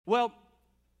Well,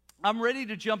 I'm ready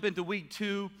to jump into week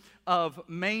 2 of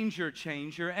Manger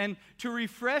Changer. And to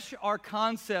refresh our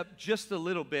concept just a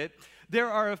little bit, there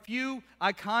are a few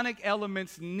iconic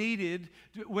elements needed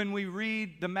when we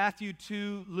read the Matthew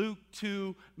 2, Luke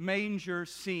 2 manger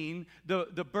scene,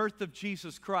 the birth of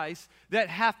Jesus Christ, that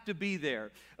have to be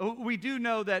there. We do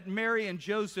know that Mary and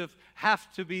Joseph have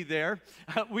to be there.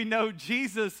 We know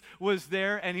Jesus was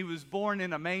there and he was born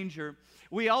in a manger.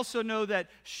 We also know that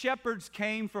shepherds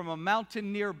came from a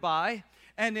mountain nearby,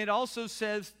 and it also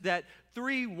says that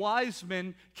 3 wise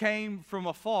men came from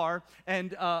afar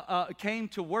and came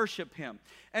to worship him.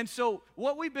 And so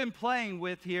what we've been playing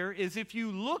with here is, if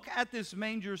you look at this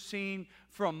manger scene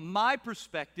from my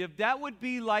perspective, that would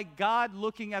be like God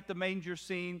looking at the manger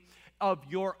scene of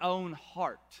your own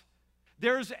heart.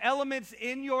 There's elements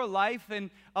in your life, and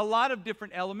a lot of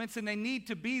different elements, and they need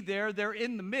to be there. They're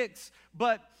in the mix,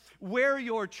 but where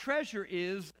your treasure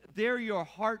is, there your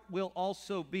heart will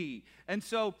also be. And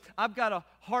so I've got a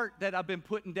heart that I've been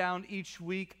putting down each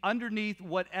week underneath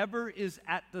whatever is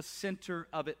at the center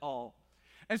of it all.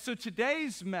 And so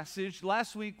today's message,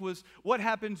 last week, was what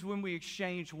happens when we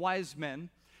exchange wise men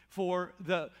for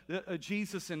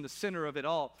Jesus in the center of it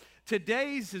all.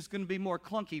 Today's is going to be more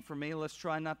clunky for me. Let's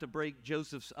try not to break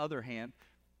Joseph's other hand.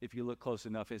 If you look close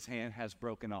enough, his hand has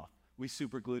broken off. We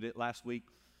super glued it last week.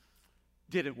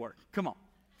 Didn't work. Come on.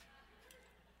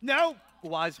 No.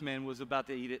 Wise man was about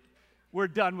to eat it. We're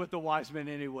done with the wise men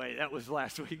anyway. That was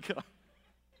last week.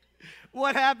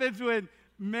 What happens when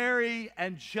Mary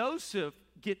and Joseph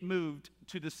get moved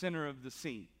to the center of the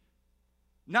scene?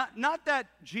 Not that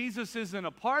Jesus isn't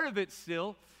a part of it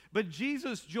still, but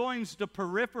Jesus joins the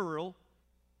peripheral,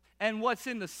 and what's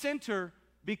in the center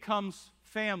becomes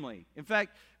family. In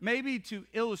fact, maybe to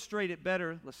illustrate it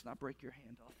better, let's not break your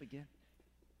hand off again.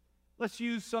 Let's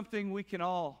use something we can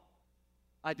all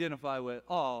identify with.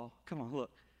 Oh, come on,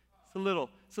 look.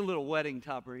 It's a little wedding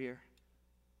topper here.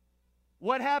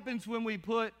 What happens when we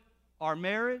put our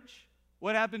marriage?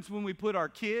 What happens when we put our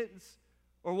kids?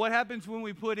 Or what happens when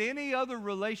we put any other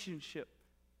relationship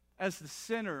as the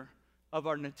center of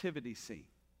our nativity scene?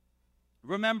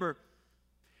 Remember,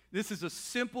 this is a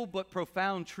simple but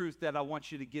profound truth that I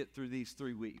want you to get through these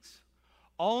 3 weeks.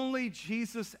 Only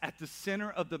Jesus at the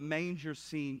center of the manger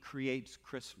scene creates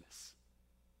Christmas.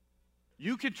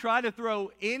 You can try to throw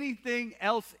anything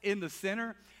else in the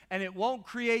center, and it won't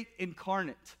create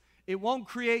incarnate. It won't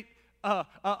create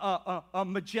a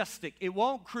majestic. It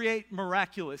won't create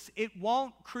miraculous. It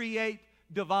won't create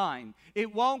divine.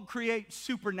 It won't create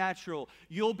supernatural.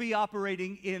 You'll be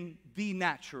operating in the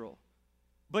natural.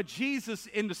 But Jesus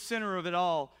in the center of it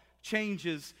all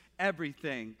changes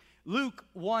everything. Luke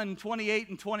 1:28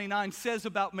 and 29 says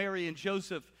about Mary and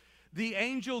Joseph, the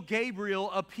angel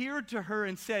Gabriel appeared to her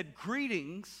and said,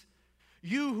 "Greetings,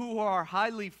 you who are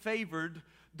highly favored.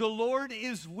 The Lord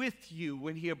is with you,"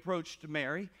 when he approached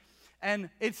Mary. And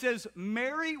it says,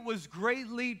 Mary was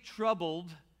greatly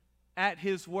troubled at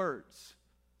his words.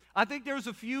 I think there's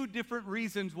a few different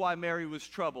reasons why Mary was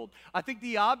troubled. I think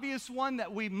the obvious one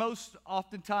that we most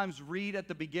oftentimes read at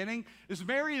the beginning is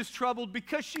Mary is troubled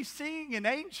because she's seeing an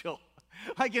angel.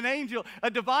 Like an angel.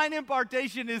 A divine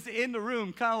impartation is in the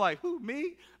room. Kind of like, who,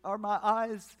 me? Are my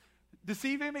eyes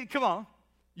deceiving me? Come on.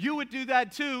 You would do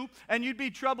that too, and you'd be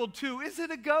troubled too. Is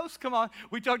it a ghost? Come on.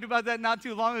 We talked about that not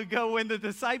too long ago when the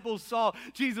disciples saw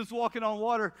Jesus walking on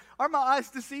water. Are my eyes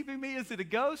deceiving me? Is it a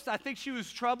ghost? I think she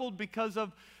was troubled because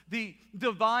of the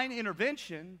divine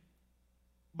intervention,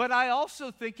 but I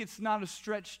also think it's not a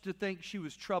stretch to think she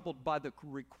was troubled by the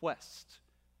request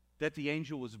that the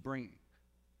angel was bringing.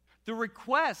 The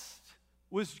request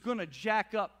was going to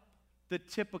jack up the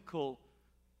typical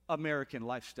American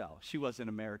lifestyle. She wasn't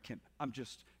American. I'm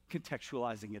just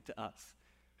contextualizing it to us.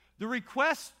 The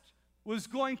request was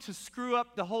going to screw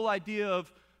up the whole idea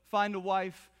of find a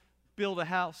wife, build a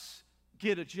house,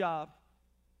 get a job,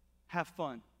 have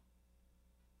fun.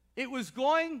 It was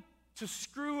going to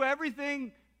screw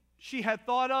everything she had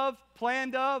thought of,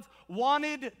 planned of,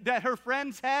 wanted that her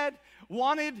friends had,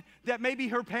 wanted that maybe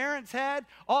her parents had.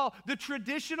 All the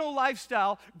traditional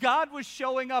lifestyle, God was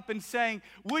showing up and saying,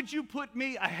 would you put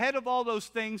me ahead of all those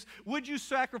things? Would you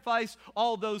sacrifice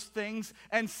all those things?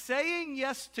 And saying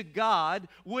yes to God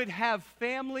would have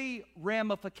family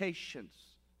ramifications.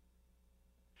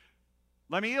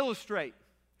 Let me illustrate.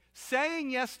 Saying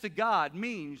yes to God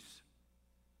means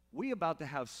we about to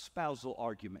have spousal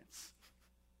arguments.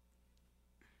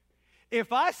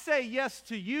 If I say yes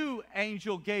to you,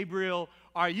 Angel Gabriel,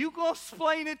 are you going to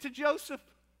explain it to Joseph?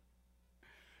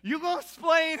 You going to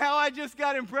explain how I just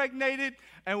got impregnated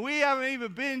and we haven't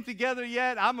even been together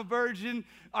yet? I'm a virgin.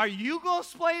 Are you going to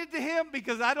explain it to him?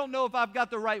 Because I don't know if I've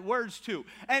got the right words to.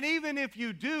 And even if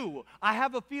you do, I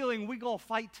have a feeling we're going to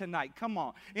fight tonight. Come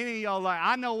on. Any of y'all like,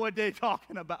 I know what they're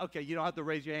talking about. Okay, you don't have to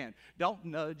raise your hand. Don't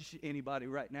nudge anybody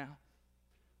right now.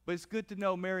 But it's good to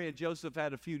know Mary and Joseph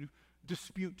had a few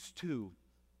disputes too.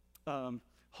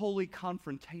 Holy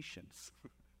confrontations.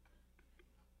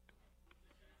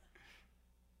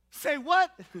 Say what?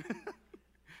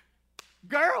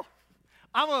 Girl,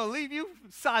 I'm going to leave you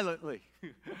silently.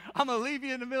 I'm going to leave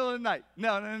you in the middle of the night.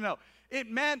 No. It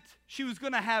meant she was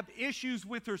going to have issues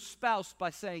with her spouse by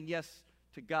saying yes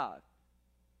to God.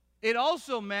 It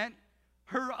also meant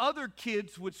her other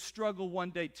kids would struggle one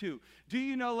day too. Do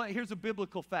you know, here's a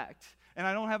biblical fact, and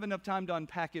I don't have enough time to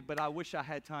unpack it, but I wish I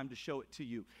had time to show it to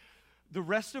you. The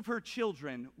rest of her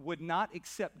children would not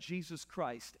accept Jesus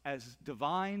Christ as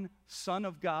divine Son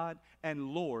of God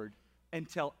and Lord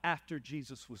until after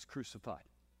Jesus was crucified.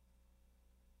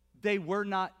 They were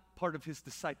not part of his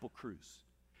disciple crews.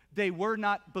 They were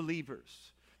not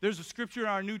believers. There's a scripture in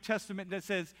our New Testament that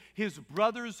says his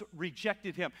brothers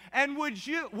rejected him. And wouldn't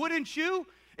you?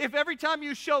 If every time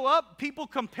you show up, people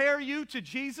compare you to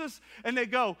Jesus and they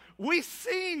go, we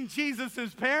seen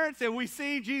Jesus' parents and we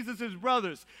seen Jesus'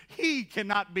 brothers. He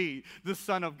cannot be the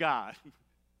Son of God.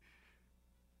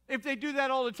 If they do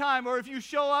that all the time, or if you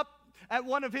show up at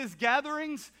one of his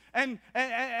gatherings and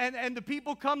the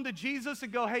people come to Jesus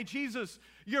and go, hey, Jesus,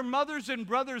 your mothers and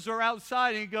brothers are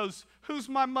outside. And he goes, who's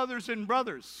my mothers and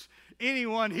brothers?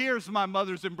 Anyone here's my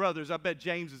mothers and brothers. I bet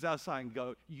James is outside and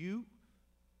go, you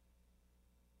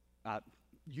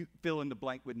fill in the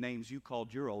blank with names you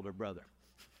called your older brother.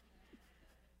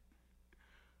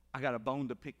 I got a bone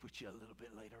to pick with you a little bit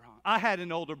later on. I had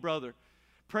an older brother.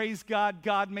 Praise God,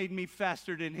 God made me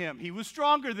faster than him. He was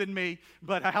stronger than me,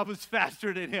 but I was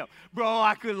faster than him. Bro,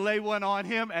 I could lay one on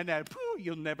him, and then,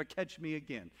 you'll never catch me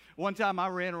again. One time I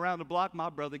ran around the block, my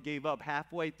brother gave up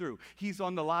halfway through. He's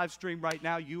on the live stream right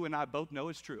now. You and I both know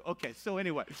it's true. Okay, so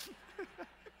anyway.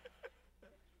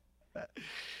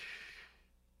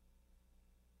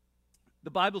 The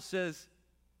Bible says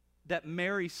that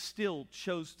Mary still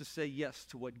chose to say yes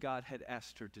to what God had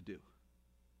asked her to do.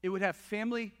 It would have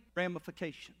family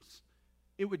ramifications.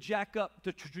 It would jack up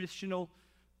the traditional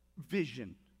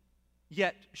vision.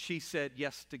 Yet she said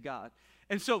yes to God.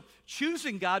 And so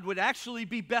choosing God would actually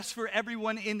be best for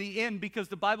everyone in the end, because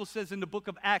the Bible says in the book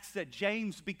of Acts that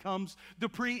James becomes the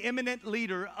preeminent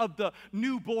leader of the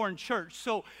newborn church.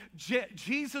 So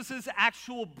Jesus'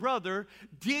 actual brother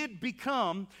did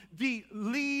become the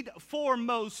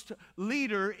foremost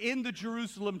leader in the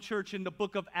Jerusalem church in the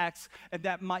book of Acts, and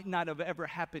that might not have ever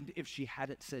happened if she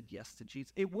hadn't said yes to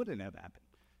Jesus. It wouldn't have happened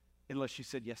unless she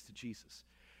said yes to Jesus.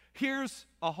 Here's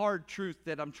a hard truth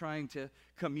that I'm trying to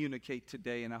communicate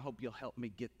today, and I hope you'll help me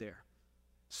get there.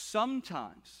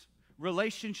 Sometimes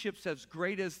relationships, as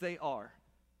great as they are,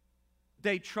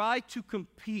 they try to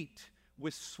compete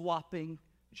with swapping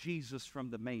Jesus from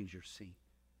the manger scene.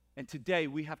 And today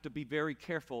we have to be very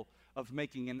careful of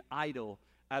making an idol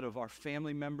out of our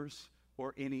family members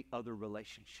or any other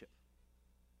relationship.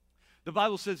 The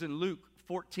Bible says in Luke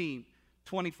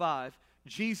 14:25,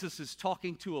 Jesus is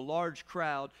talking to a large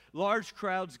crowd. Large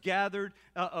crowds gathered,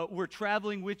 were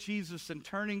traveling with Jesus, and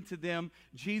turning to them,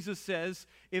 Jesus says,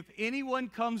 if anyone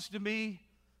comes to me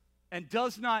and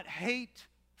does not hate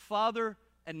father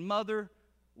and mother,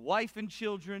 wife and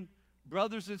children,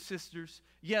 brothers and sisters,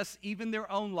 yes, even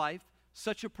their own life,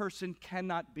 such a person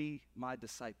cannot be my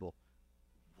disciple.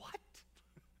 What?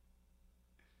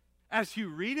 As you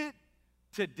read it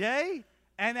today,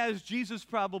 and as Jesus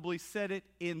probably said it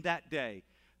in that day,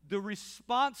 the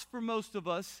response for most of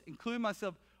us, including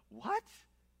myself, what?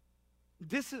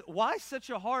 Why such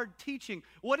a hard teaching?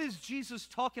 What is Jesus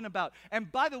talking about?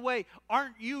 And by the way,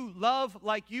 aren't you love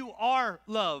like you are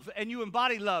love, and you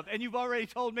embody love, and you've already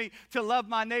told me to love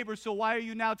my neighbor, so why are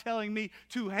you now telling me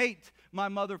to hate my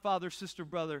mother, father, sister,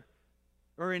 brother,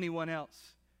 or anyone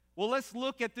else? Well, let's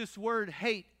look at this word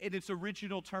hate in its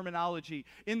original terminology.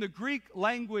 In the Greek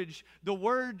language, the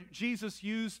word Jesus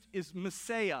used is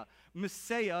Messiah,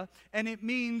 and it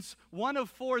means one of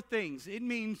four things. It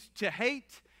means to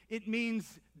hate, it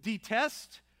means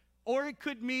detest, or it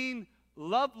could mean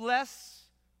love less,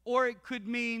 or it could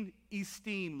mean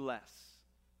esteem less.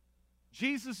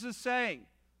 Jesus is saying,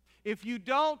 if you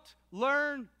don't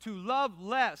learn to love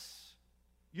less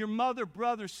your mother,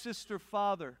 brother, sister,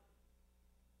 father,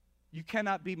 you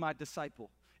cannot be my disciple.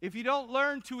 If you don't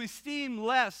learn to esteem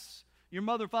less your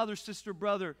mother, father, sister,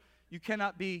 brother, you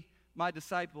cannot be my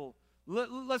disciple.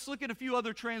 Let's look at a few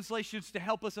other translations to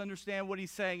help us understand what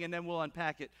he's saying, and then we'll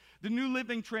unpack it. The New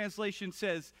Living Translation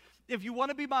says, if you want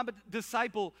to be my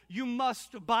disciple, you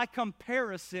must, by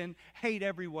comparison, hate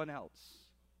everyone else.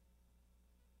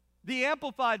 The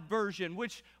Amplified Version,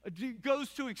 which goes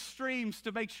to extremes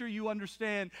to make sure you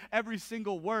understand every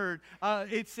single word,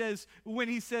 it says, when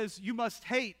he says you must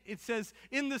hate, it says,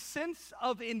 in the sense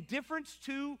of indifference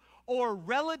to or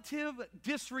relative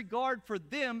disregard for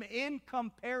them in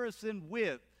comparison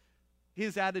with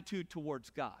his attitude towards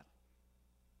God.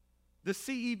 The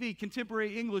CEV,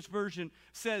 Contemporary English Version,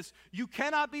 says, you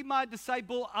cannot be my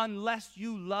disciple unless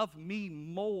you love me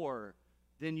more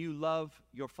than you love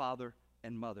your father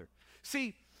and mother.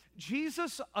 See,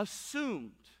 Jesus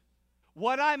assumed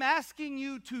what I'm asking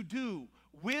you to do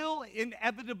will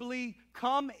inevitably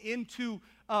come into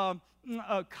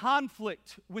a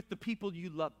conflict with the people you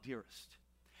love dearest.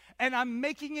 And I'm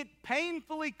making it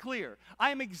painfully clear.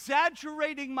 I'm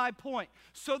exaggerating my point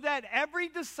so that every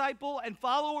disciple and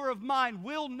follower of mine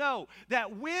will know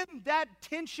that when that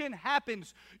tension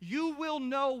happens, you will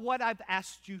know what I've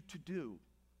asked you to do.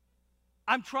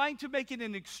 I'm trying to make it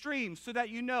an extreme so that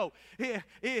you know,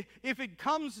 if it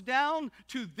comes down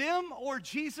to them or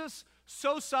Jesus,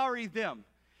 so sorry them.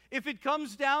 If it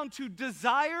comes down to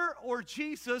desire or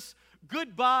Jesus,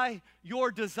 goodbye your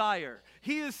desire.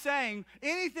 He is saying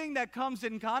anything that comes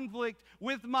in conflict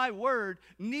with my word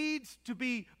needs to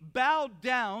be bowed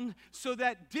down so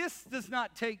that this does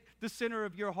not take the center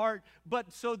of your heart,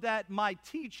 but so that my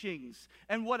teachings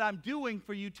and what I'm doing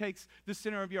for you takes the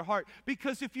center of your heart.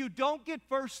 Because if you don't get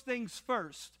first things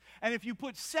first, and if you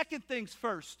put second things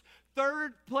first,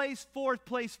 third place, fourth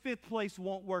place, fifth place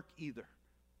won't work either.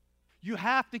 You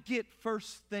have to get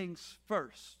first things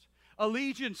first.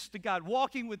 Allegiance to God,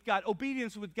 walking with God,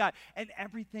 obedience with God, and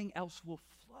everything else will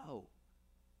flow.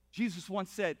 Jesus once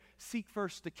said, seek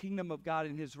first the kingdom of God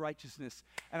and his righteousness.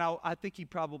 And I think he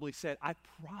probably said, I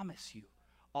promise you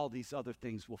all these other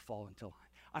things will fall into line.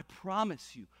 I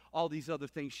promise you all these other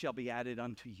things shall be added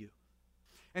unto you.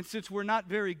 And since we're not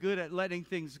very good at letting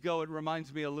things go, it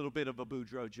reminds me a little bit of a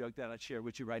Boudreaux joke that I'd share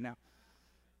with you right now.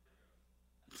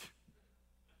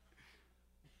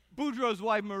 Boudreaux's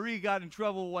wife, Marie, got in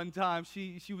trouble one time.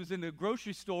 She was in the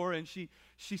grocery store, and she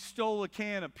stole a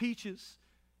can of peaches.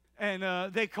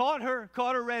 And they caught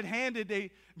her red-handed.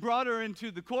 They brought her into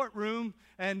the courtroom,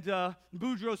 and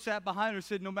Boudreaux sat behind her and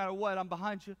said, no matter what, I'm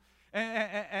behind you.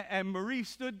 And Marie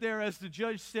stood there as the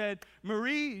judge said,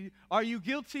 Marie, are you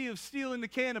guilty of stealing the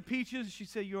can of peaches? She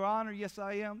said, Your Honor, yes,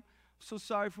 I am. I'm so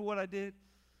sorry for what I did.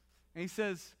 And he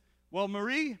says, well,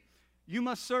 Marie, you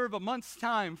must serve a month's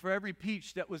time for every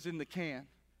peach that was in the can.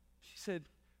 She said,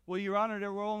 well, Your Honor,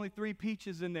 there were only 3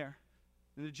 peaches in there.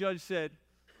 And the judge said,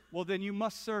 well, then you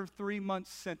must serve 3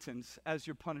 months' sentence as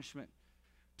your punishment.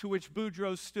 To which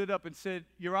Boudreaux stood up and said,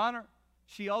 Your Honor,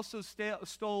 she also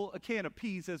stole a can of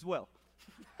peas as well.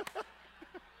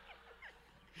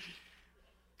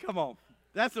 Come on.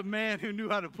 That's a man who knew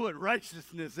how to put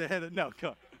righteousness ahead of, no, come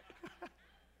on.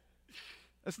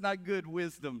 That's not good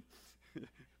wisdom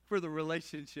for the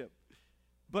relationship.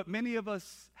 But many of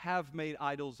us have made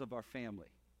idols of our family.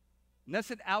 And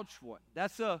that's an ouch one.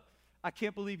 That's a, I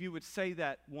can't believe you would say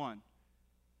that one.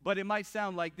 But it might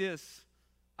sound like this.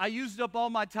 I used up all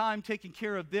my time taking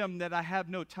care of them that I have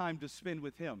no time to spend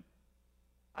with him.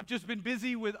 I've just been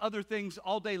busy with other things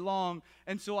all day long,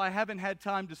 and so I haven't had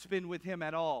time to spend with him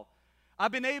at all.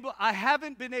 I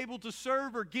haven't been able to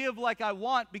serve or give like I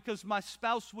want because my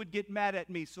spouse would get mad at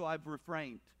me, so I've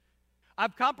refrained.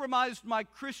 I've compromised my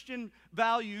Christian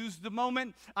values the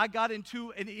moment I got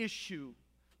into an issue.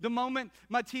 The moment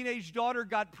my teenage daughter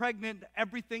got pregnant,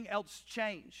 everything else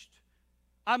changed.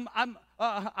 I'm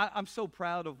so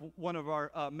proud of one of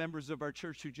our members of our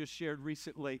church who just shared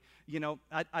recently. You know,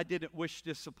 I didn't wish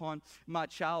this upon my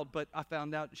child, but I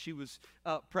found out she was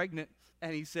pregnant,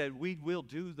 and he said, we will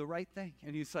do the right thing.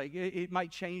 And he's like, it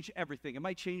might change everything. It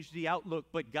might change the outlook,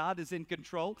 but God is in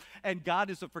control, and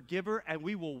God is a forgiver, and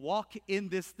we will walk in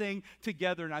this thing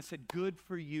together. And I said, good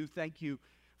for you. Thank you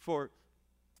for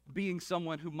being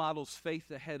someone who models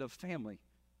faith ahead of family.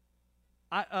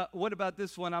 What about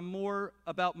this one? I'm more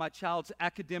about my child's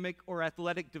academic or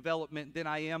athletic development than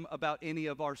I am about any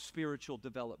of our spiritual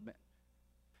development.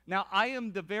 Now, I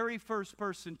am the very first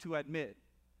person to admit,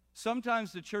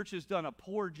 sometimes the church has done a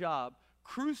poor job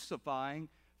crucifying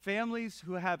families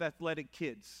who have athletic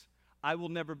kids. I will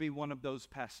never be one of those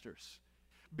pastors.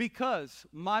 Because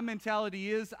my mentality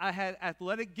is I had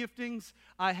athletic giftings,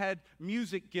 I had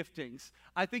music giftings.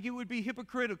 I think it would be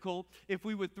hypocritical if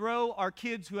we would throw our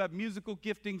kids who have musical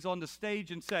giftings on the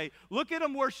stage and say, look at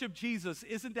them worship Jesus.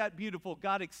 Isn't that beautiful?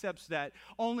 God accepts that.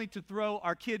 Only to throw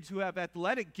our kids who have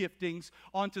athletic giftings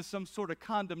onto some sort of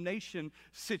condemnation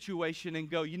situation and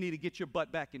go, you need to get your butt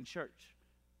back in church.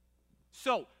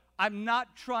 So, I'm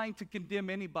not trying to condemn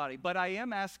anybody, but I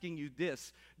am asking you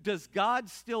this. Does God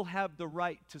still have the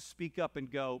right to speak up and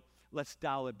go, let's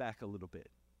dial it back a little bit?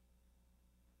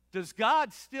 Does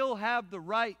God still have the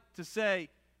right to say,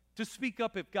 to speak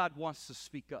up if God wants to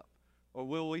speak up? Or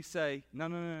will we say,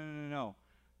 no,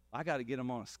 I got to get him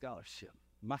on a scholarship.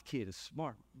 My kid is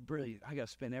smart, brilliant. I got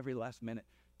to spend every last minute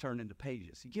turning the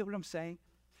pages. You get what I'm saying?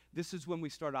 This is when we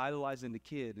start idolizing the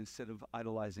kid instead of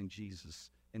idolizing Jesus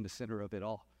in the center of it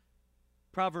all.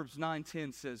 Proverbs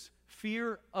 9:10 says,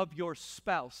 fear of your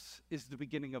spouse is the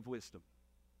beginning of wisdom.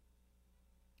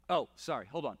 Oh, sorry,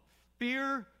 hold on.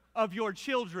 Fear of your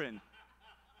children.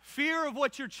 Fear of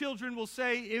what your children will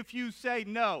say if you say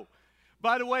no.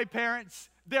 By the way, parents,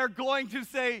 they're going to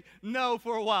say no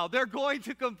for a while. They're going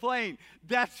to complain.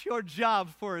 That's your job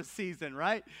for a season,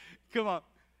 right? Come on.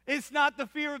 It's not the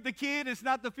fear of the kid. It's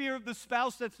not the fear of the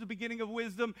spouse that's the beginning of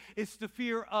wisdom. It's the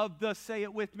fear of the, say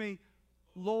it with me,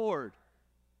 Lord.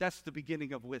 That's the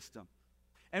beginning of wisdom.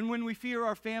 And when we fear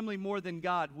our family more than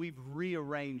God, we've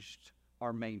rearranged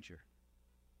our manger.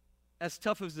 As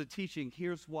tough as the teaching,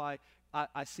 here's why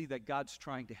I see that God's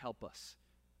trying to help us.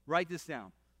 Write this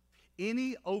down.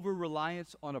 Any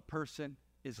over-reliance on a person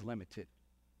is limited.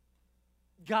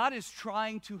 God is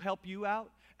trying to help you out,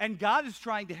 and God is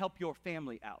trying to help your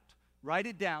family out. Write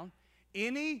it down.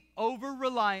 Any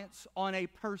over-reliance on a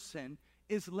person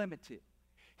is limited.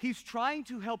 He's trying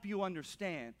to help you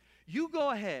understand. You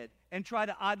go ahead and try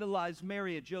to idolize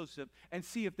Mary and Joseph and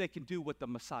see if they can do what the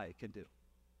Messiah can do.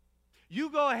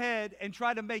 You go ahead and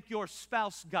try to make your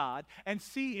spouse God and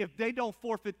see if they don't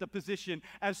forfeit the position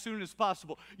as soon as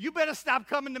possible. You better stop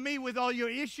coming to me with all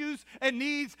your issues and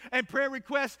needs and prayer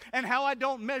requests and how I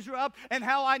don't measure up and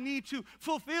how I need to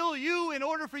fulfill you in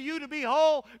order for you to be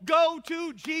whole. Go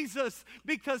to Jesus,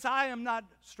 because I am not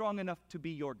strong enough to be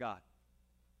your God.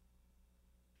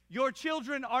 Your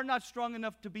children are not strong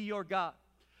enough to be your God.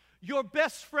 Your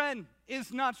best friend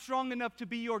is not strong enough to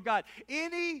be your God.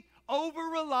 Any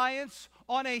over-reliance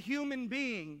on a human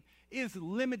being is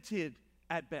limited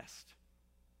at best.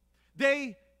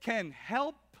 They can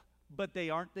help, but they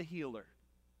aren't the healer.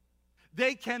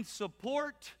 They can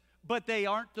support, but they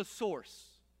aren't the source.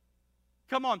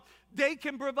 Come on. They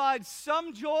can provide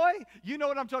some joy. You know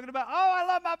what I'm talking about. Oh, I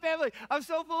love my family. I'm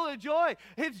so full of joy.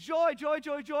 It's joy, joy,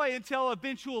 joy, joy until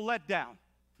eventual letdown.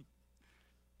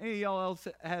 Any of y'all else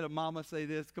had a mama say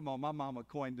this? Come on, my mama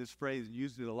coined this phrase and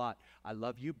used it a lot. I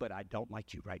love you, but I don't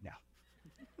like you right now.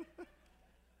 It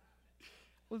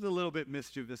was a little bit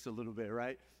mischievous, a little bit,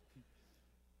 right?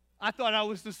 I thought I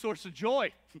was the source of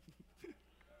joy.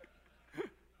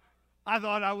 I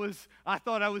thought I was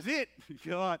it.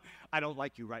 Come on. I don't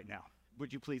like you right now.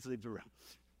 Would you please leave the room?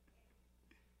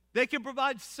 They can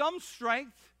provide some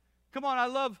strength. Come on, I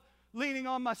love leaning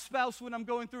on my spouse when I'm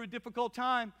going through a difficult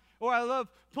time, or I love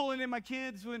pulling in my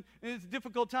kids when it's a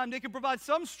difficult time. They can provide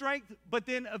some strength, but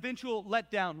then eventual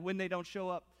letdown when they don't show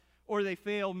up, or they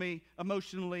fail me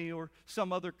emotionally or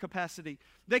some other capacity.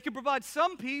 They can provide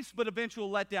some peace, but eventual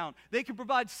letdown. They can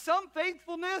provide some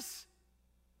faithfulness,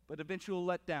 but eventual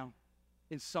letdown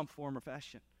in some form or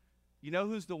fashion. You know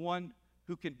who's the one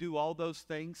who can do all those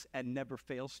things and never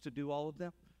fails to do all of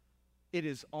them? It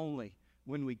is only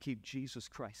when we keep Jesus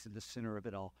Christ in the center of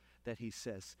it all that he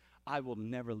says, I will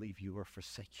never leave you or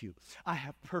forsake you. I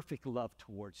have perfect love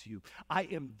towards you. I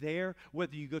am there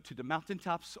whether you go to the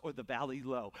mountaintops or the valley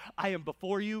low. I am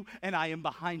before you and I am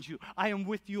behind you. I am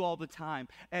with you all the time.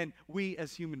 And we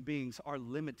as human beings are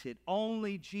limited.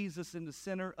 Only Jesus in the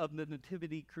center of the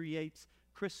nativity creates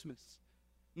Christmas.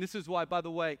 And this is why, by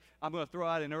the way, I'm going to throw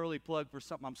out an early plug for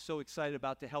something I'm so excited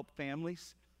about to help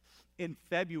families. In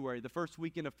February, the first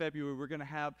weekend of February, we're going to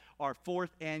have our 4th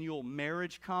annual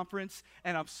marriage conference.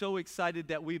 And I'm so excited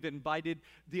that we've invited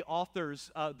the authors,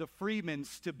 the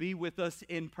Freemans, to be with us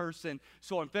in person.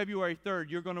 So on February 3rd,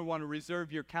 you're going to want to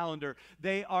reserve your calendar.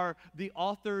 They are the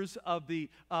authors of the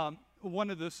one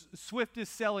of the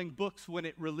swiftest selling books when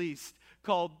it released,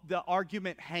 called The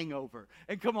Argument Hangover.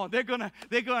 And come on, they're gonna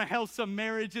help some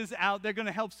marriages out. They're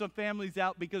gonna help some families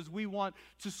out, because we want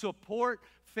to support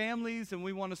families and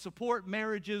we want to support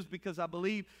marriages, because I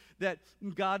believe that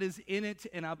God is in it,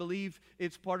 and I believe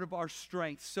it's part of our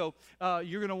strength. So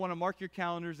you're going to want to mark your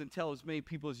calendars and tell as many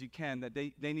people as you can that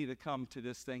they need to come to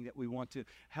this thing, that we want to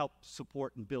help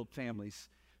support and build families.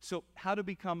 So how do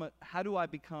I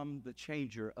become the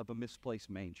changer of a misplaced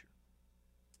manger?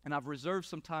 And I've reserved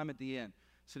some time at the end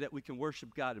so that we can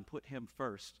worship God and put Him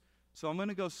first. So I'm going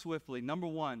to go swiftly. Number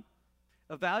one,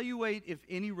 evaluate if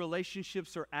any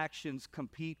relationships or actions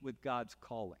compete with God's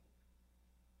calling.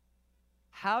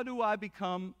 How do I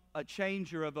become a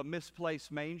changer of a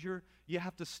misplaced manger? You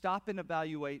have to stop and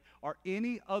evaluate, are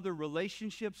any other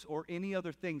relationships or any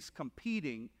other things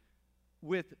competing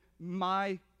with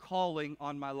my calling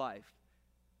on my life?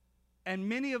 And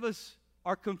many of us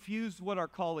are confused what our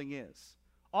calling is.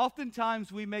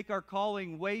 Oftentimes we make our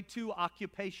calling way too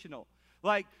occupational.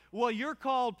 Like, well, you're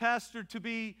called, pastor, to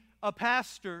be a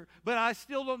pastor, but I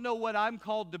still don't know what I'm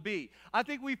called to be. I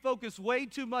think we focus way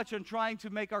too much on trying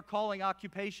to make our calling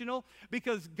occupational,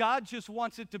 because God just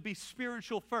wants it to be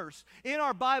spiritual first. In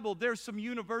our Bible, there's some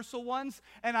universal ones,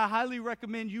 and I highly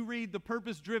recommend you read The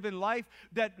Purpose-Driven Life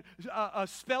that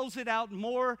spells it out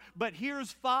more. But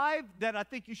here's 5 that I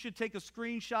think you should take a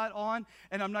screenshot on,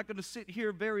 and I'm not going to sit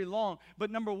here very long.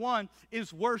 But number 1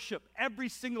 is worship. Every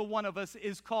single one of us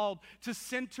is called to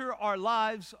center our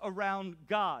lives around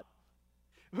God.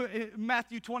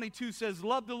 Matthew 22 says,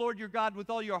 love the Lord your God with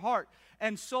all your heart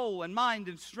and soul and mind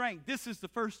and strength. This is the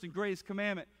first and greatest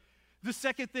commandment. The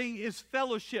second thing is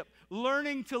fellowship,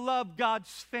 learning to love God's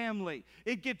family.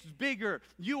 It gets bigger.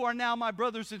 You are now my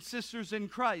brothers and sisters in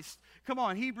Christ. Come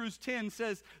on, Hebrews 10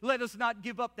 says, let us not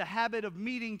give up the habit of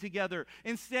meeting together.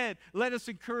 Instead, let us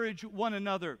encourage one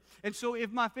another. And so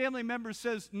if my family member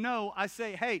says no, I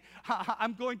say, hey,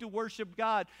 I'm going to worship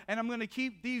God, and I'm going to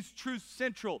keep these truths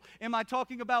central. Am I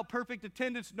talking about perfect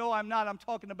attendance? No, I'm not. I'm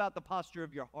talking about the posture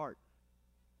of your heart.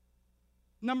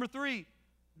 Number 3,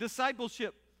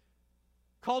 discipleship.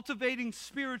 Cultivating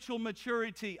spiritual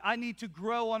maturity. I need to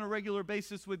grow on a regular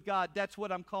basis with God. That's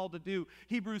what I'm called to do.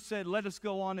 Hebrews said, let us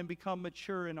go on and become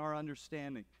mature in our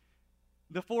understanding.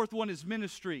 The 4th one is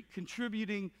ministry,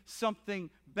 contributing something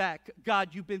back. God,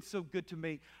 you've been so good to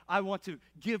me. I want to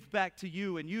give back to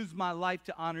you and use my life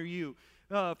to honor you.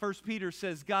 1 Peter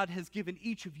says, God has given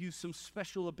each of you some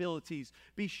special abilities.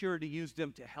 Be sure to use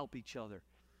them to help each other.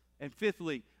 And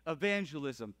 5thly,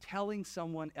 evangelism, telling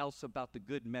someone else about the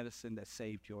good medicine that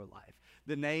saved your life.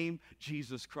 The name,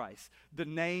 Jesus Christ. The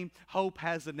name, hope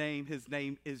has a name. His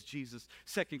name is Jesus.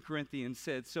 2 Corinthians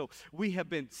said, so we have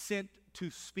been sent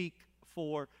to speak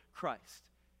for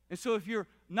Christ. And so if you're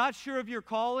not sure of your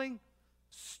calling,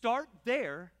 start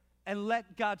there and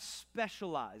let God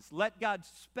specialize. Let God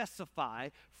specify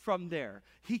from there.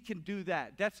 He can do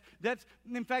that. That's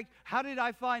in fact, how did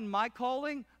I find my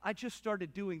calling? I just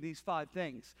started doing these 5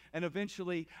 things. And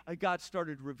eventually, God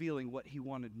started revealing what He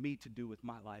wanted me to do with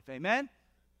my life. Amen?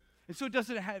 And so it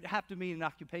doesn't have to mean an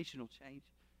occupational change.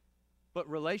 But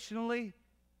relationally,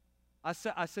 I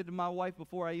said to my wife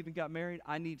before I even got married,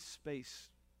 I need space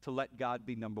to let God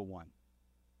be number 1.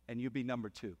 And you be number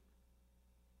 2.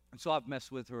 And so I've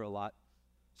messed with her a lot.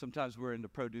 Sometimes we're in the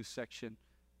produce section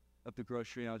of the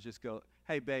grocery, and I'll just go,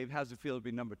 hey, babe, how's it feel to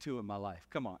be number 2 in my life?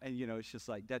 Come on. And, it's just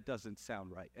like, that doesn't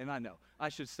sound right. And I know. I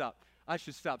should stop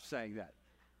saying that.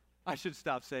 I should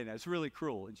stop saying that. It's really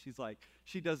cruel. And she's like,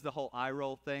 she does the whole eye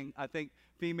roll thing. I think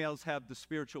females have the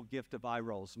spiritual gift of eye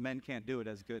rolls. Men can't do it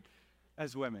as good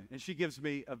as women. And she gives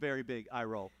me a very big eye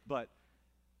roll. But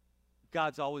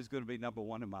God's always going to be number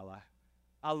 1 in my life.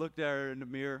 I looked at her in the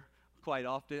mirror quite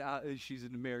often. She's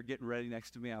in the mirror getting ready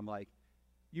next to me. I'm like,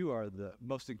 you are the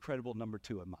most incredible number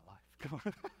 2 in my life. Come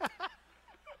on.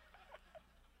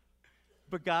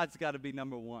 But God's got to be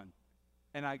number 1.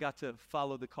 And I got to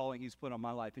follow the calling He's put on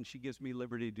my life. And she gives me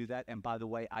liberty to do that. And by the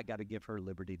way, I got to give her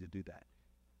liberty to do that.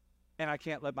 And I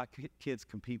can't let my kids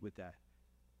compete with that.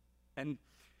 And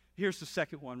here's the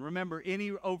second one. Remember,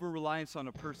 any over-reliance on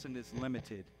a person is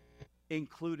limited,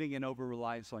 including an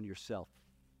over-reliance on yourself.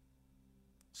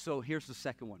 So here's the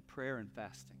second one, prayer and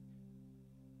fasting.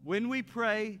 When we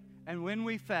pray and when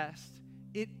we fast,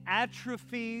 it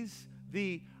atrophies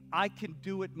the I can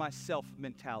do it myself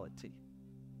mentality.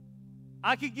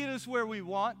 I can get us where we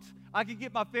want. I can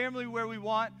get my family where we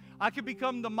want. I can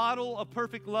become the model of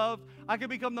perfect love. I can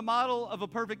become the model of a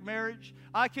perfect marriage.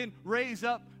 I can raise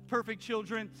up perfect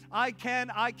children. I can.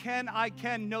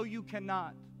 No, you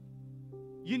cannot.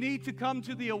 You need to come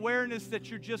to the awareness that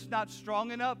you're just not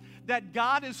strong enough, that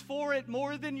God is for it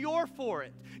more than you're for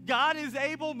it. God is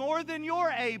able more than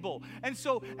you're able. And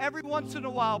so every once in a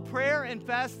while, prayer and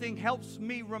fasting helps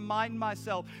me remind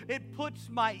myself. It puts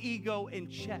my ego in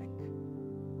check.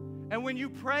 And when you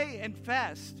pray and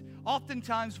fast,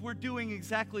 oftentimes we're doing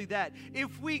exactly that.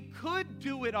 If we could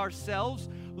do it ourselves,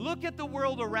 look at the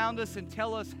world around us and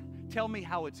tell me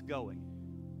how it's going.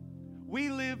 We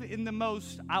live in the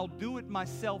most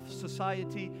I'll-do-it-myself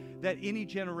society that any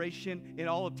generation in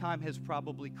all of time has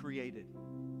probably created.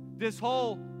 This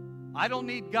whole, I don't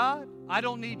need God, I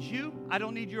don't need you, I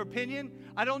don't need your opinion,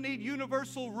 I don't need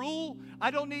universal rule,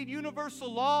 I don't need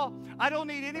universal law, I don't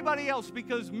need anybody else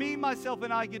because me, myself,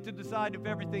 and I get to decide if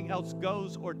everything else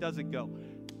goes or doesn't go.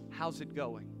 How's it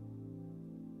going?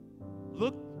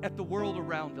 Look at the world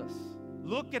around us.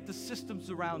 Look at the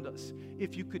systems around us.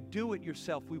 If you could do it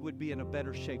yourself, we would be in a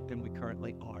better shape than we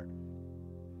currently are.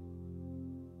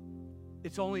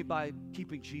 It's only by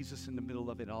keeping Jesus in the middle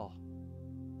of it all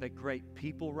that great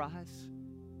people rise,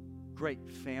 great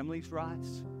families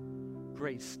rise,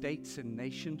 great states and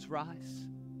nations rise.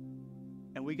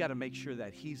 And we got to make sure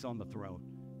that He's on the throne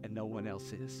and no one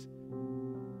else is.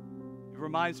 It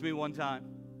reminds me one time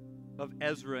of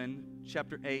Ezra in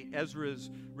chapter 8. Ezra is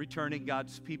returning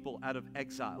God's people out of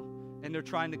exile. And they're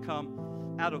trying to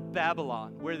come out of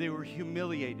Babylon, where they were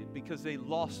humiliated because they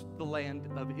lost the land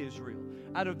of Israel.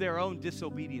 Out of their own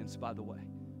disobedience, by the way.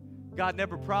 God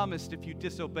never promised, if you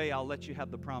disobey, I'll let you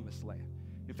have the promised land.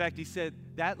 In fact, He said,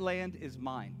 that land is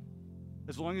mine.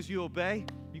 As long as you obey,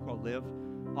 you're going to live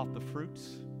off the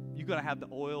fruits. You're going to have the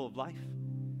oil of life.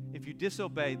 If you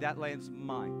disobey, that land's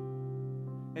mine.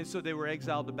 And so they were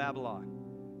exiled to Babylon.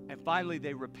 And finally,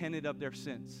 they repented of their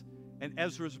sins. And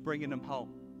Ezra's bringing them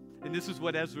home. And this is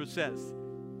what Ezra says.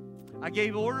 I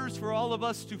gave orders for all of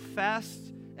us to fast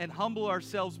and humble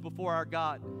ourselves before our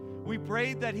God. We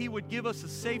prayed that He would give us a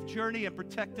safe journey and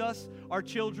protect us, our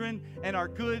children, and our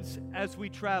goods as we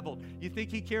traveled. You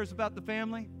think He cares about the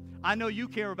family? I know you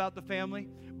care about the family.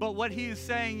 But what He is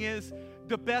saying is,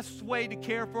 the best way to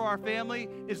care for our family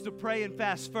is to pray and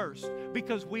fast first,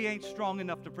 because we ain't strong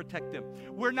enough to protect them.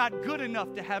 We're not good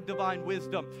enough to have divine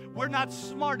wisdom. We're not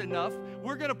smart enough.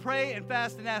 We're going to pray and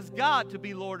fast and ask God to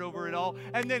be Lord over it all,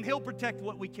 and then He'll protect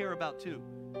what we care about too.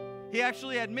 He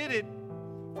actually admitted,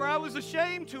 for I was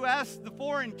ashamed to ask the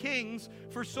foreign kings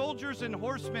for soldiers and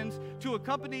horsemen to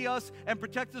accompany us and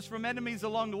protect us from enemies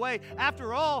along the way.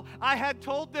 After all, I had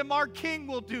told them our king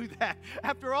will do that.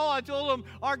 After all, I told them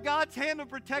our God's hand of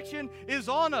protection is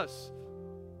on us.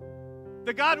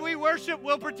 The God we worship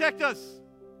will protect us.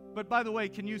 But by the way,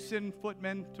 can you send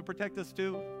footmen to protect us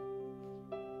too?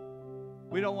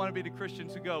 We don't want to be the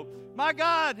Christians who go, my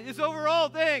God is over all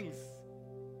things,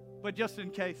 but just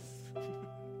in case.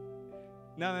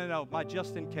 No. My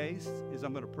just in case is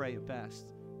I'm going to pray and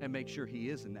fast and make sure He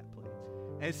is in that place.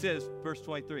 And it says, verse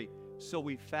 23, so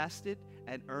we fasted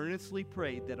and earnestly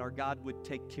prayed that our God would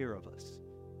take care of us.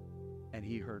 And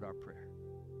He heard our prayer.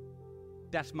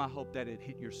 That's my hope, that it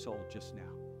hit your soul just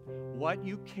now. What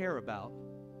you care about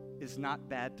is not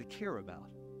bad to care about.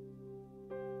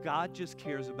 God just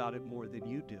cares about it more than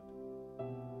you do.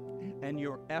 And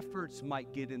your efforts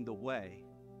might get in the way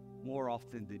more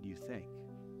often than you think.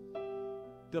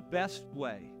 The best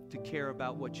way to care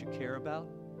about what you care about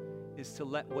is to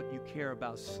let what you care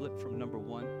about slip from number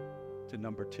one to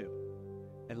number two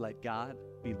and let God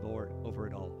be Lord over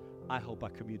it all. I hope I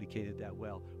communicated that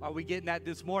well. Are we getting that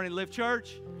this morning, Lift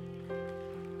Church?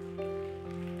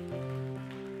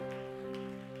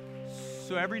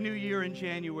 So every new year in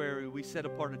January, we set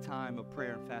apart a time of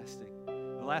prayer and fasting.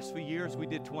 The last few years, we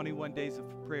did 21 days of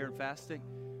prayer and fasting.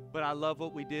 But I love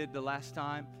what we did the last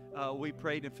time we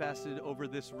prayed and fasted over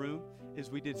this room is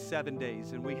we did 7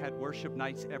 days, and we had worship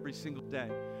nights every single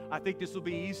day. I think this will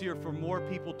be easier for more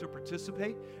people to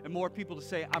participate and more people to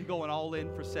say, I'm going all in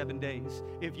for 7 days.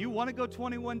 If you want to go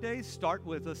 21 days, start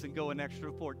with us and go an extra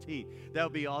 14. That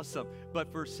would be awesome. But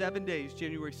for 7 days,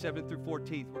 January 7th through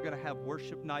 14th, we're going to have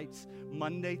worship nights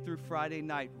Monday through Friday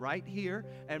night right here,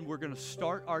 and we're going to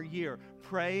start our year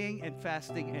praying and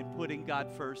fasting and putting God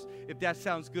first. If that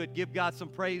sounds good, give God some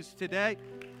praise today.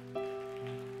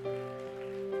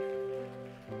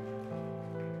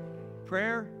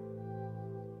 Prayer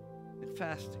and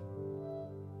fasting.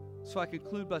 So I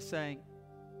conclude by saying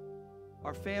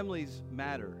our families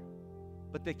matter,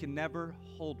 but they can never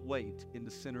hold weight in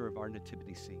the center of our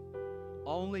nativity scene.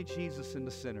 Only Jesus in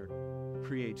the center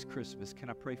creates Christmas. Can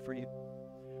I pray for you?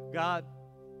 God,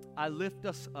 I lift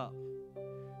us up.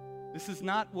 This is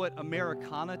not what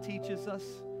Americana teaches us.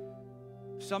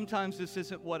 Sometimes this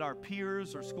isn't what our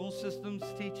peers or school systems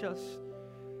teach us.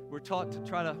 We're taught to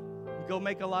try to go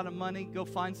make a lot of money, go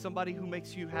find somebody who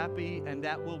makes you happy, and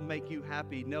that will make you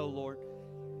happy. No, Lord.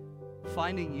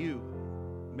 Finding you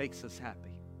makes us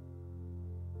happy.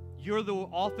 You're the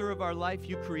author of our life.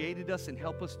 You created us, and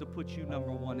help us to put you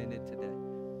number one in it today.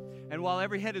 And while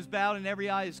every head is bowed and every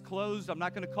eye is closed, I'm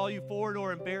not going to call you forward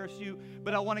or embarrass you,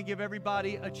 but I want to give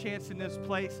everybody a chance in this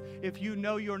place. If you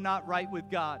know you're not right with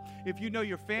God, if you know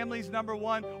your family's number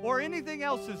one or anything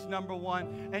else is number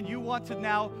one, and you want to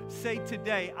now say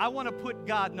today, I want to put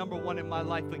God number one in my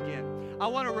life again. I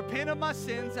want to repent of my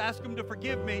sins, ask Him to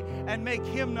forgive me, and make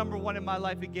Him number one in my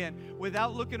life again.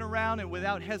 Without looking around and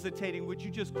without hesitating, would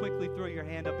you just quickly throw your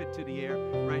hand up into the air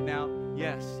right now?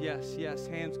 Yes, yes, yes.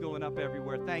 Hands going up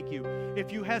everywhere. Thank you.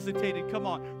 If you hesitated, come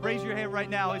on. Raise your hand right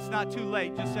now. It's not too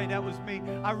late. Just say, that was me.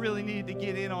 I really needed to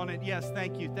get in on it. Yes,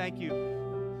 thank you. Thank you.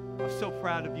 I'm so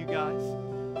proud of you guys.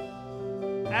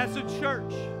 As a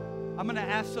church, I'm going to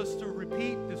ask us to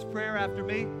repeat this prayer after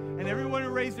me. And everyone who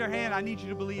raised their hand, I need you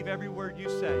to believe every word you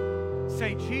say.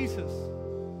 Say, Jesus,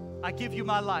 I give you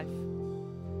my life.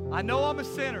 I know I'm a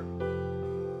sinner.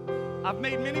 I've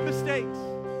made many mistakes.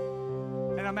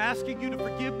 And I'm asking you to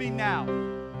forgive me now.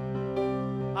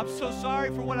 I'm so sorry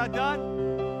for what I've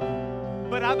done,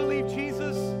 but I believe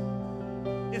Jesus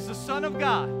is the Son of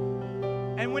God.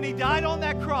 And when He died on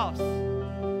that cross,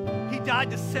 He died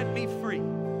to set me free.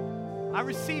 I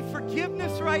receive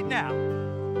forgiveness right now,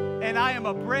 and I am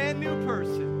a brand new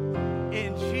person.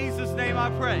 In Jesus' name I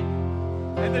pray.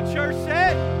 And the church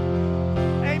said,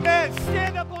 amen.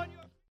 Stand up on